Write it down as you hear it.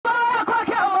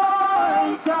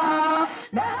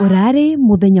Urare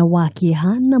muthenya wa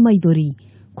Kieha na maithori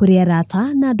kuri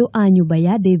arata na andu a nyumba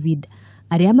ya David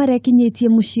aria marekinyitie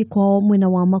mucii kwao mwena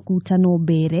wa Makutano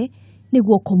Mbeere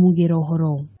niguo kumugira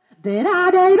uhoro.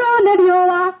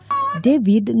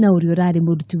 David na uria urari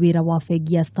muruti wira wa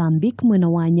bengi ya Stanbic mwena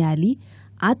wa Nyali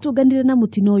atunganire na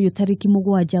mutino uyu tariki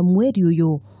 7 mweri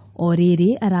uyu. O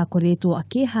riri arakoretwo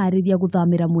akihariria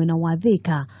guthamira mwena wa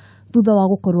Thika thutha wa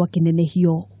gukorwo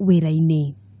akinenehio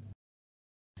wira-ini.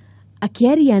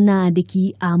 Akiaria na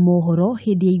andiki a mohoro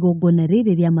hindi ya igongona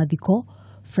riri ria mathiko,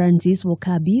 David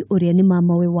Wokabi uria ni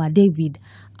mamawe wa David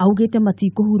augite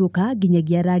matikuhuruka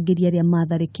nginyagia arangiri aria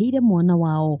matharikire mwana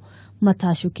wao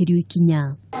matashukirio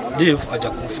ikinya. Dave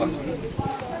hajakufa.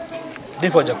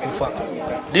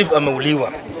 Dave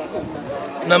ameuliwa.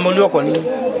 Na ameuliwa kwa nini?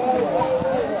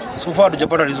 So far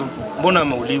tujapata reason. Mbona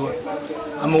ameuliwa?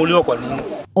 Ameuliwa kwa nini?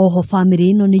 Oho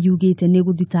family no ni yugite ni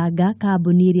guthitanga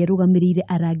kambuni iria rugamirire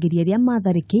arangiri aria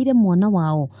matharikire mwana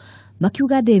wao.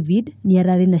 Makiuga David ni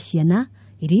arari na ciana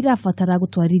iria irabatara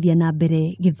gutwarithia na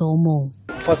mbere githomo.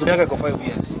 First miaka kwa 5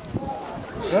 years.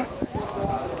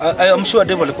 I am sure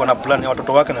David alikuwa na plan ya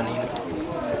watoto wake na nini.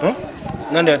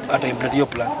 Nani ataimplement hiyo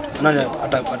plan? Nani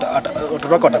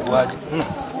watoto wake watakuaje?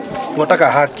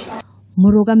 Tunataka haki.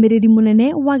 Murugamiriri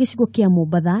munene wa gicigo kia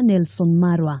Mombasa Nelson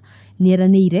Marwa ni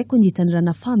eranire kunyitanira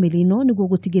na family no niguo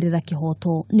gutigirira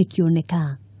kihoto ni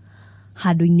kioneka.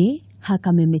 Handu-ini ha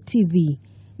Kameme TV,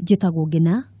 njitagwo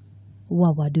Ngina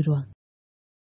wa Wadurwa.